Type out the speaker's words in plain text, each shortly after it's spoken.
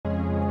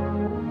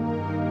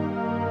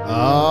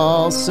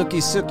Oh,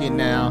 sookie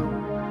now.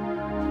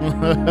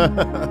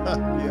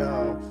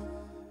 Yo.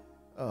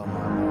 Oh,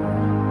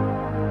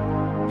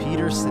 my Lord.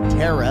 Peter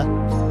Cetera.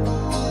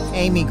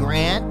 Amy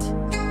Grant.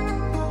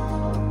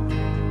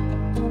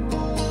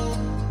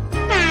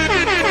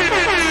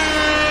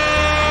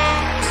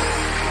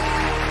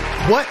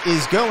 What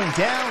is going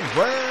down,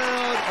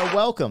 world?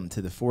 Welcome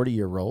to the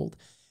 40-year-old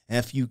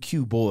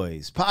FUQ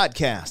Boys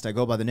podcast. I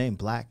go by the name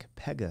Black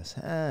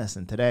Pegasus,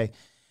 and today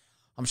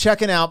I'm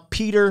checking out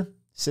Peter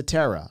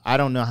Cetera. I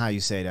don't know how you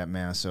say that,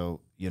 man,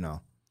 so, you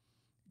know,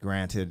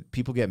 granted,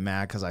 people get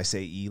mad because I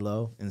say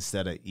ELO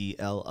instead of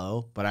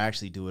ELO, but I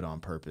actually do it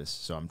on purpose,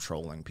 so I'm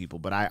trolling people,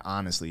 but I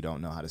honestly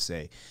don't know how to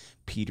say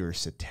Peter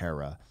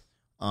Cetera.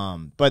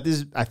 But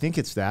this, I think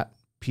it's that,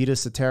 Peter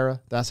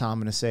Cetera, that's how I'm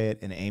going to say it,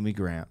 and Amy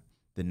Grant,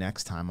 the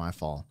next time I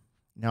fall.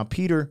 Now,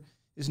 Peter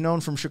is known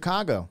from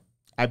Chicago.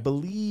 I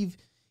believe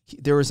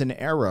there was an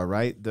era,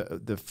 right?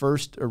 The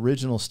first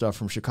original stuff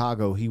from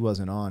Chicago, he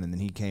wasn't on, and then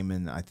he came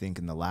in, I think,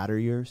 in the latter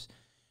years.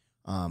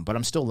 But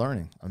I'm still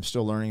learning. I'm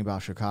still learning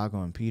about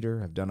Chicago and Peter.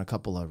 I've done a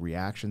couple of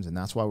reactions, and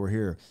that's why we're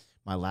here.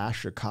 My last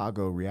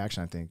Chicago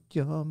reaction, I think,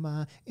 you're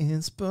my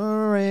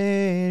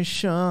inspiration.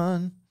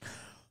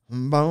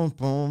 Boom,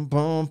 boom,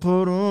 boom,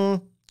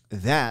 boom.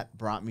 That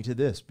brought me to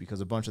this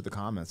because a bunch of the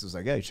comments was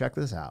like, hey, check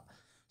this out.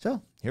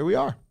 So here we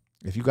are.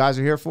 If you guys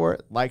are here for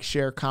it, like,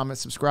 share, comment,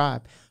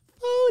 subscribe.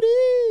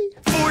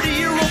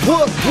 40-year-old boys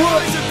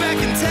are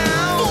back in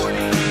town. 40.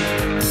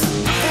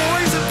 The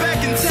boys are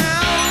back in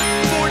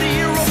town.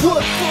 40-year-old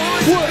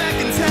boys are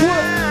back in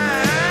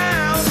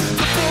town.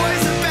 The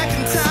boys are back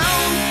in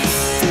town.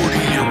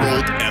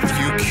 40-year-old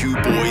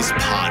FUQ Boys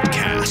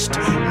podcast.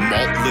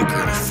 Malt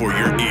liquor for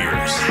your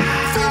ears.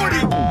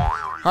 40.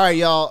 All right,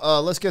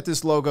 y'all, let's get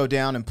this logo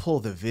down and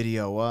pull the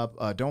video up.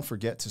 Don't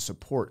forget to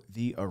support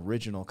the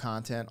original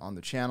content on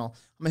the channel.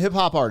 I'm a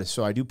hip-hop artist,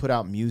 so I do put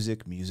out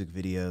music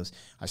videos.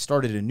 I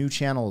started a new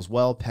channel as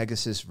well,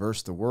 Pegasus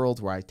vs. the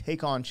World, where I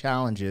take on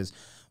challenges,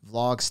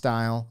 vlog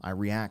style. I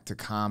react to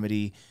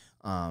comedy,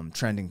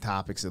 trending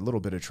topics, a little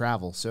bit of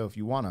travel. So if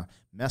you want to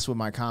mess with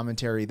my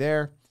commentary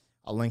there,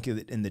 I'll link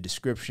it in the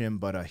description,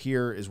 but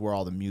here is where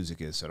all the music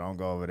is, so don't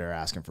go over there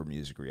asking for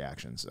music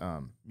reactions.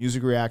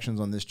 Music reactions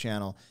on this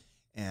channel,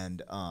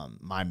 and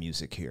my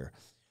music here.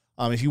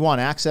 If you want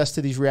access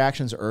to these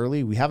reactions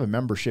early, we have a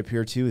membership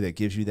here too that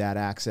gives you that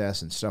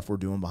access and stuff we're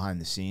doing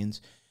behind the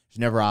scenes. There's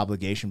never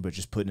obligation, but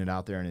just putting it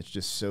out there, and it's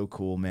just so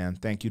cool, man.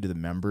 Thank you to the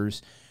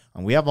members.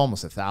 We have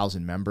almost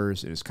 1,000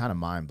 members. It is kind of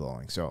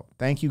mind-blowing. So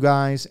thank you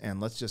guys, and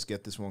let's just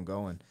get this one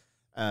going.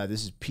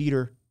 This is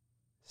Peter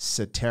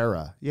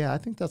Cetera. Yeah, I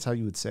think that's how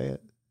you would say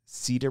it.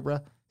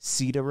 Cetera,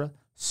 Cetera,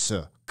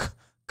 Cetera,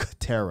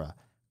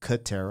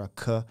 Cetera,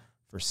 K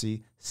for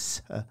C,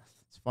 S.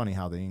 Funny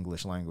how the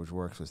English language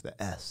works with the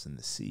S and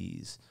the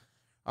C's.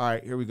 All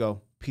right, here we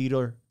go.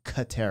 Peter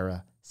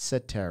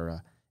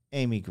Cetera,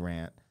 Amy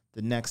Grant,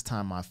 the next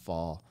time I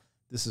fall.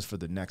 This is for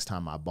the next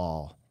time I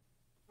ball.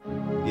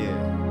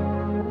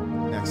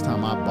 Yeah, next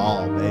time I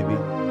ball, baby.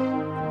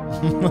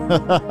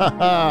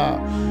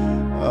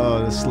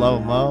 Oh, the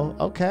slow-mo.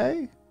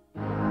 Okay.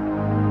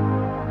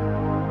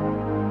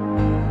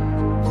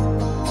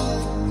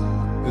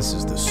 This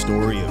is the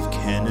story of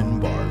Ken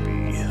and Barbie.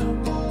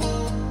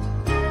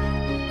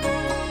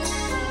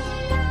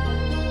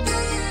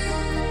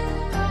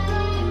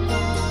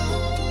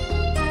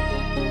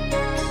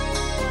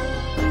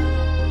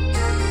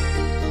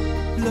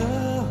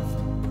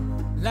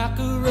 Like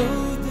a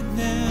road that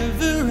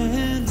never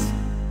ends,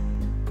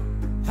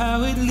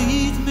 how it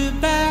leads me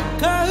back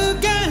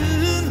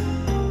again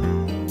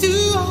to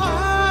a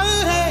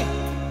heartache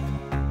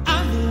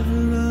I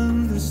never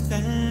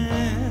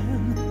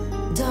understand.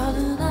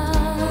 Darling,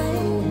 I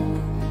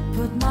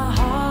put my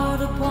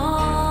heart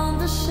upon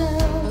the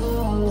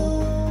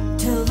shelf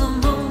till the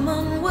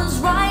moment was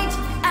right,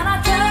 and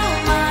I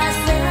tell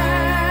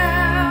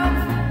myself,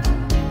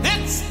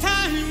 next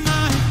time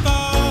I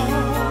fall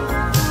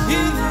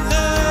in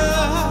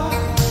love,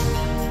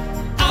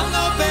 I'll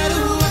know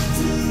better what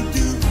to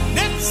do.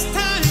 Next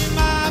time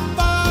I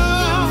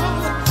fall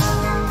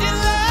in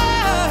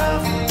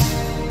love,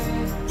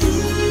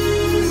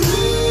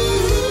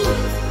 ooh,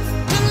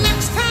 the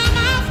next time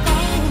I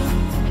fall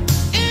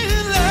in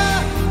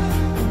love,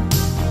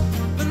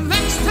 the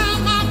next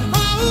time I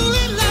fall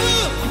in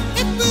love,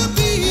 it will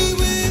be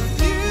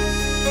with you.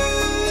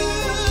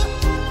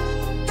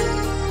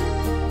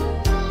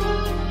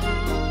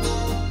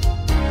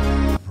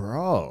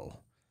 Bro,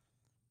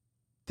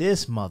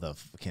 this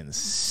motherfucker can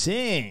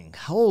sing.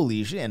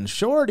 Holy shit. And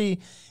shorty,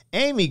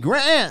 Amy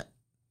Grant,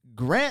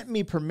 grant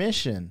me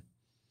permission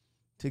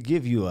to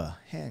give you a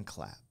hand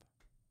clap.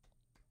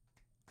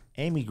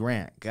 Amy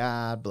Grant,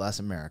 God bless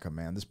America,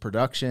 man. This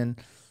production,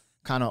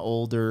 kind of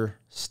older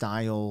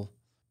style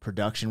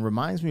production,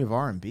 reminds me of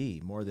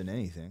R&B more than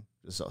anything.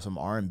 Just some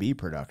R&B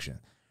production.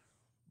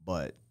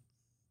 But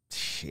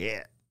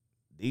shit,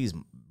 these,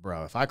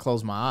 bro, if I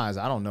close my eyes,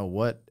 I don't know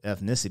what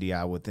ethnicity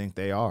I would think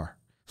they are.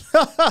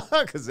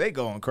 Because they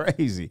going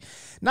crazy.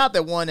 Not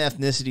that one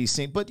ethnicity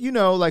sing, but you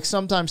know, like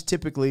sometimes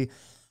typically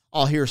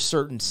I'll hear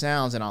certain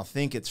sounds and I'll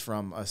think it's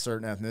from a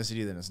certain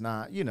ethnicity, then it's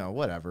not, you know,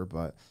 whatever.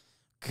 But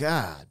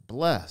God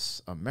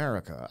bless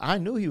America. I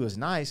knew he was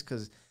nice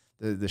because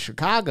the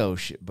Chicago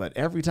shit, but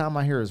every time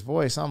I hear his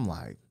voice, I'm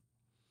like,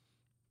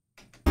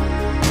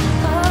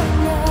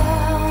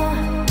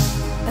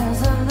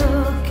 As I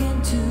look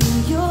into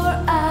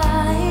your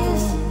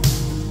eyes,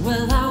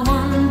 well, I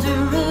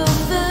wonder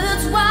if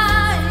it's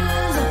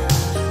wise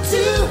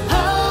to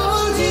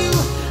hold you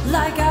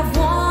like I've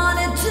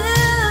wanted to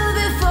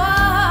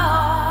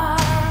before.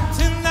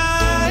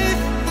 Tonight,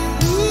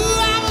 ooh,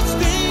 I was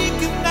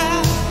thinking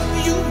that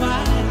you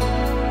might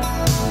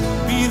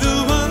be the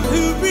one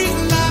who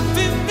breathes life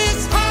in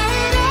this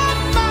heart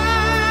of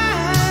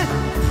mine.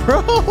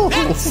 bro,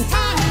 Next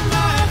time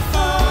I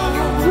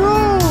fall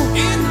bro.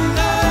 in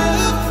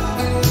love,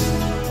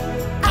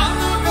 I'll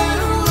know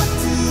better what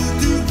to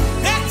do.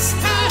 Next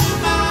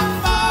time I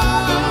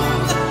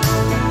fall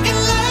in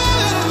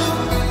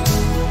love,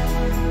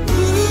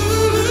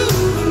 ooh,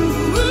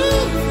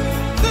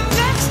 the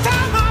next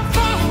time I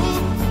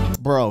fall.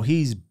 Bro,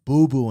 he's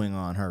boo-booing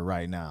on her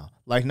right now.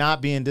 Like,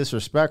 not being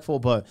disrespectful,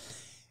 but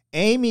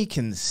Amy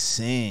can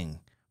sing.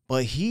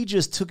 But he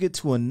just took it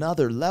to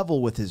another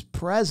level with his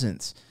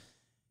presence.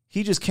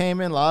 He just came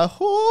in like,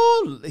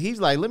 oh, he's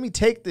like, let me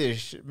take this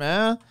shit,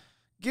 man.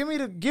 Give me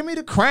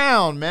the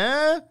crown,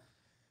 man.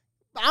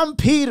 I'm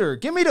Peter.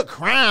 Give me the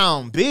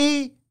crown,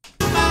 B.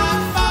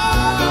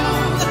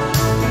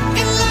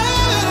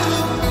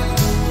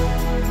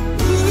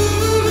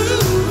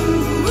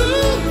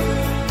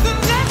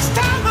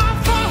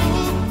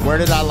 Where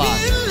did I lie?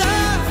 It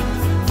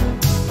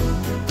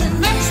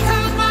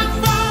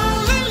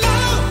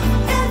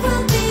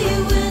will be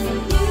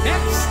with you.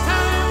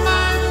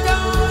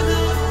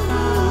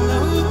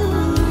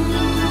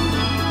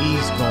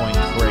 He's going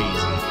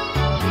crazy.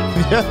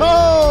 Yo!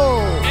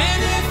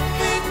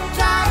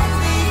 Drives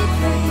me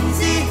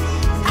crazy.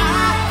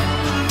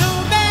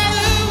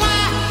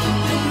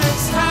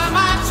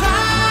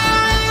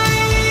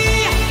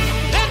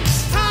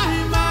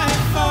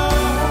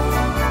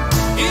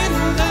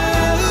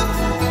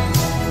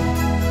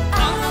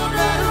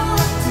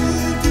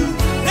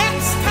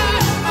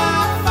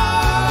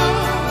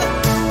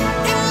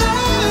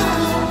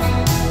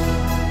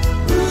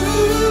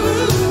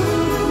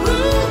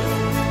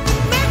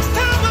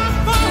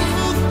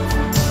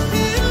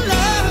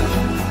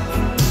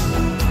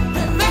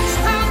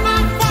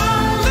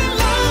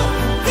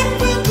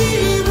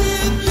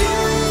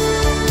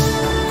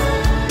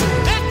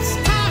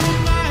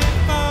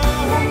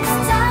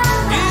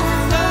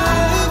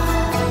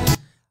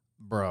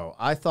 Bro,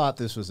 I thought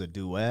this was a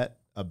duet,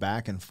 a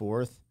back and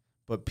forth,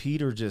 but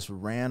Peter just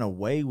ran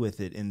away with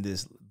it in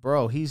this.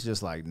 Bro, he's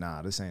just like,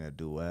 nah, this ain't a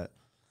duet.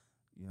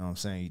 You know what I'm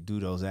saying? You do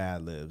those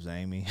ad libs,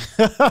 Amy.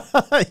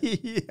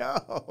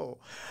 Yo,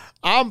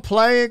 I'm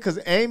playing because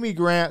Amy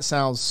Grant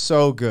sounds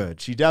so good.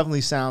 She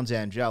definitely sounds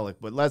angelic,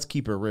 but let's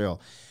keep it real.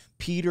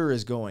 Peter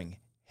is going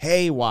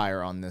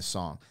haywire on this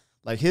song.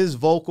 Like, his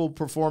vocal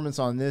performance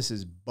on this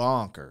is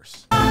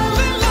bonkers.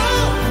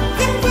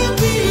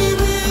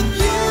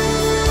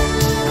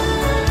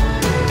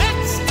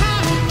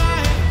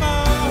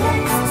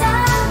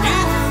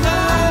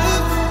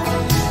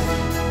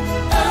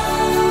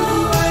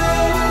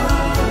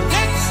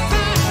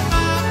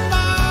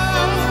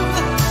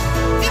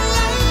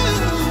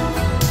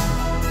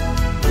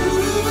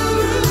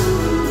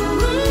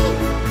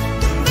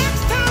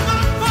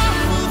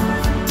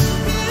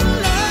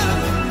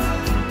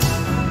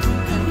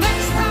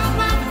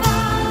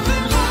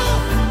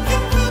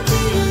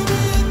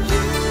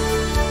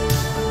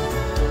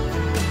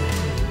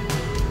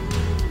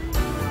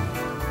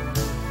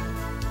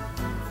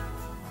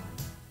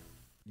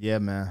 Yeah,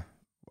 man.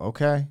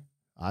 Okay.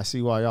 I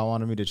see why y'all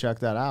wanted me to check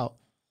that out.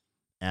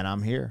 And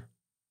I'm here.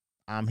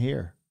 I'm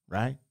here,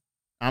 right?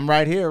 I'm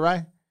right here,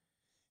 right?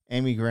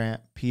 Amy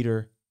Grant,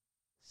 Peter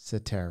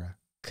Cetera.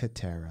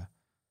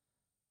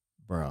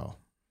 Bro.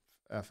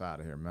 F out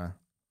of here, man.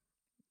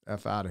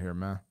 F out of here,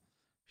 man.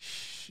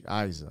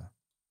 Shiza.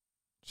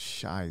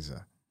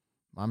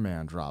 My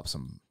man dropped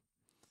some.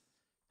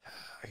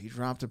 He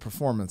dropped a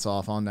performance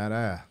off on that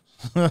ass.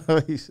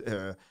 He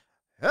said,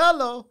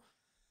 hello.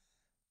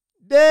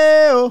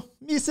 Dale,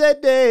 me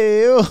said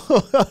Dale.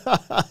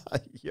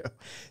 Yo,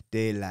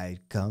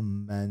 daylight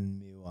come and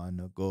me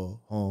wanna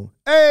go home.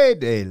 Hey,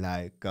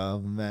 daylight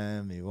come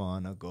and me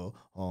wanna go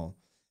home.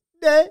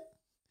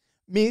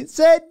 Me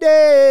said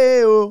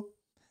Dale.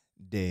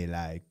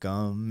 Daylight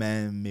come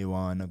and me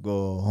wanna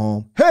go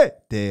home. Hey,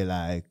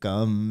 daylight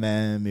come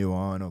and me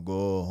wanna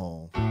go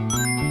home.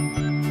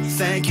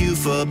 Thank you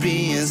for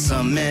being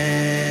some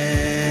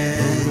man.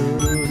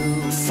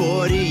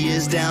 40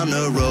 years down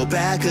the road,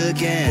 back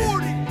again.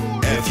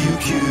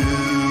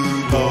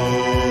 FUQ,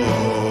 boy.